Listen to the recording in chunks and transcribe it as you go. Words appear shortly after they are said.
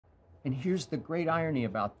And here's the great irony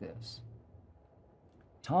about this.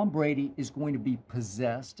 Tom Brady is going to be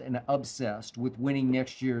possessed and obsessed with winning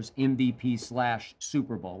next year's MVP /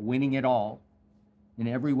 Super Bowl, winning it all in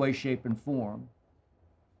every way, shape, and form,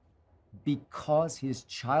 because his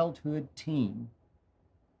childhood team,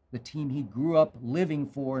 the team he grew up living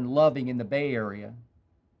for and loving in the Bay Area,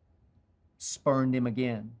 spurned him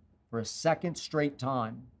again for a second straight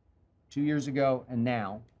time, 2 years ago and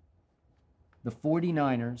now. The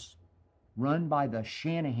 49ers, run by the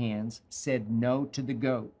Shanahans, said no to the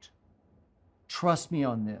GOAT. Trust me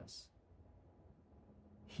on this.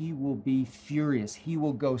 He will be furious. He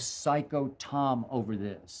will go psycho Tom over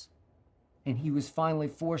this. And he was finally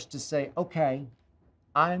forced to say, okay,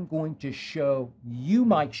 I'm going to show you,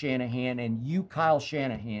 Mike Shanahan, and you, Kyle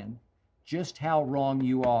Shanahan, just how wrong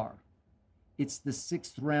you are. It's the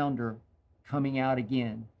 6th rounder coming out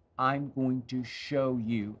again. I'm going to show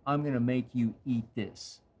you. I'm going to make you eat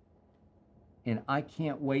this. And I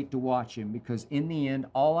can't wait to watch him, because in the end,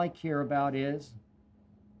 all I care about is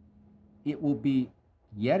it will be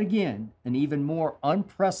yet again an even more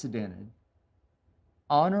unprecedented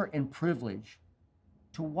honor and privilege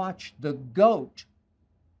to watch the GOAT,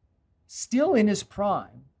 still in his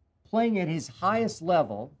prime, playing at his highest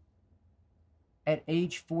level at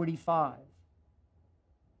age 45.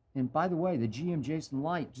 And by the way, the GM Jason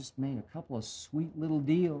Light just made a couple of sweet little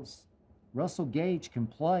deals. Russell Gage can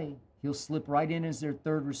play. He'll slip right in as their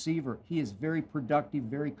third receiver. He is very productive,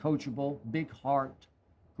 very coachable, big heart,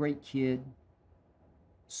 great kid,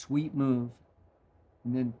 sweet move.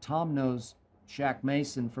 And then Tom knows Shaq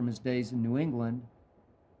Mason from his days in New England.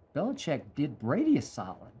 Belichick did Brady a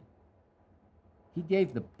solid. He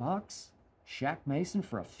gave the Bucs Shaq Mason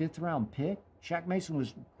for a 5th-round pick. Shaq Mason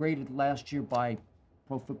was graded last year by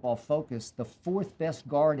Pro Football Focus the 4th best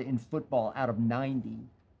guard in football out of 90.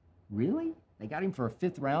 Really? They got him for a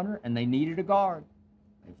 5th-rounder, and they needed a guard.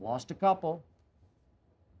 They've lost a couple.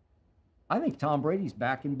 I think Tom Brady's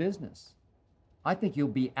back in business. I think he'll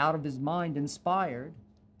be out of his mind inspired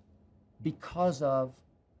because of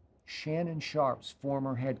Shannon Sharp's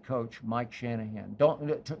former head coach, Mike Shanahan.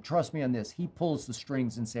 Trust me on this. He pulls the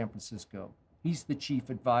strings in San Francisco. He's the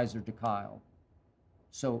chief advisor to Kyle.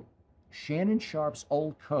 So Shannon Sharp's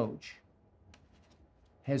old coach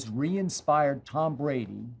has re-inspired Tom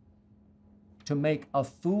Brady to make a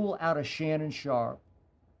fool out of Shannon Sharp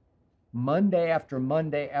Monday after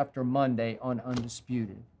Monday after Monday on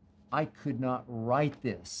Undisputed. I could not write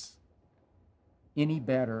this any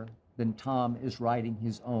better than Tom is writing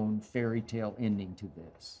his own fairy tale ending to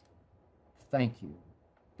this. Thank you.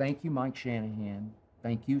 Thank you, Mike Shanahan.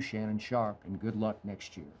 Thank you, Shannon Sharp, and good luck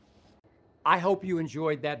next year. I hope you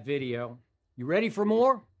enjoyed that video. You ready for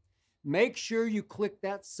more? Make sure you click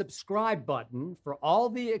that subscribe button for all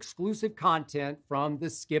the exclusive content from the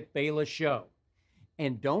Skip Bayless Show.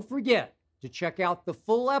 And don't forget to check out the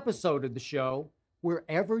full episode of the show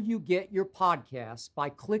wherever you get your podcasts by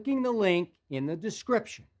clicking the link in the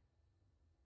description.